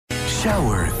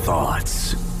Shower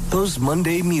thoughts. Those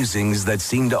Monday musings that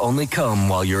seem to only come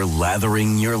while you're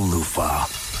lathering your loofah.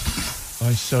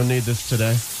 I so need this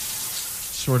today.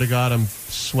 Swear to God, I'm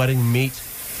sweating meat.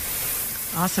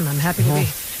 Awesome. I'm happy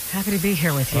to be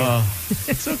here with you.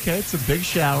 It's okay. It's a big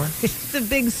shower. It's a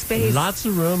big space. Lots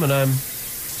of room, and I'm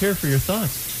here for your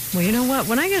thoughts. Well, you know what?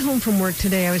 When I get home from work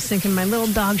today, I was thinking my little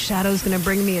dog Shadow's going to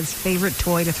bring me his favorite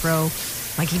toy to throw,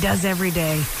 like he does every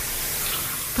day.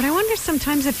 But I wonder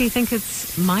sometimes if he thinks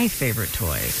it's my favorite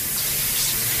toy.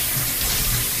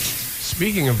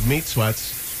 Speaking of meat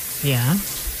sweats, Yeah.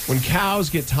 when cows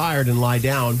get tired and lie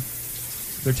down,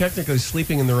 they're technically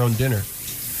sleeping in their own dinner.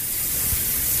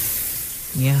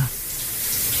 Yeah.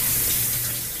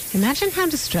 Imagine how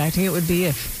distracting it would be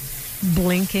if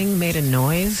blinking made a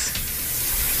noise.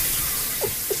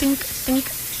 Think, think,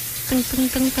 think, think,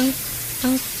 think, think,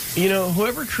 think. You know,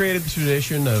 whoever created the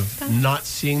tradition of not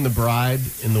seeing the bride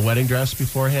in the wedding dress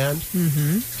beforehand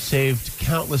saved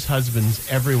countless husbands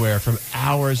everywhere from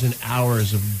hours and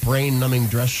hours of brain-numbing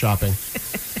dress shopping.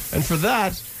 And for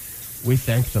that, we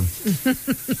thank them.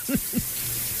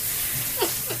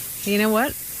 You know what?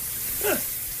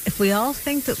 If we all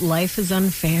think that life is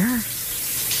unfair,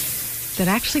 that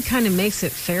actually kind of makes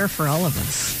it fair for all of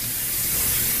us.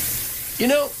 You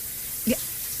know, Yeah.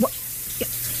 What? Yeah.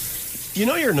 you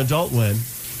know you're an adult when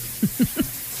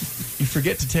you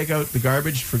forget to take out the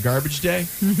garbage for garbage day,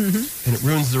 and it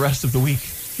ruins the rest of the week.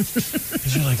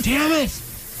 Because you're like, damn it!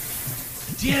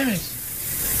 Damn it!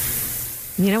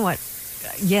 You know what?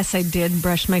 Yes, I did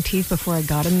brush my teeth before I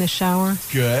got in the shower.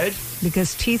 Good.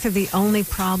 Because teeth are the only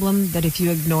problem that if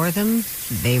you ignore them,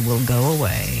 they will go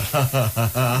away.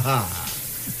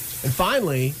 And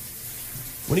finally,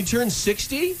 when he turns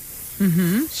 60,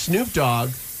 Snoop Dogg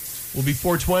will be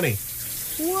 420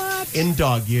 What? in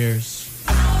dog years.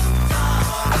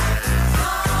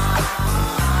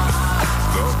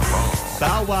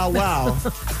 Bow wow wow.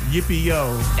 Yippee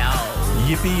yo.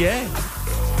 Yippee yay.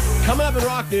 Coming up in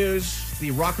rock news, the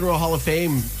Rock and Roll Hall of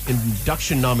Fame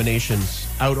induction nominations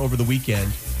out over the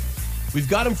weekend. We've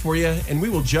got them for you, and we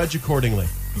will judge accordingly.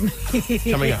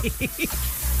 Coming up. Getting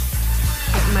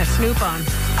my Snoop on.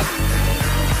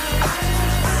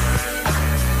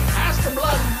 Pass the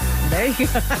blood. There you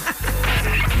go.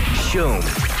 Show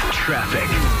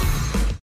traffic.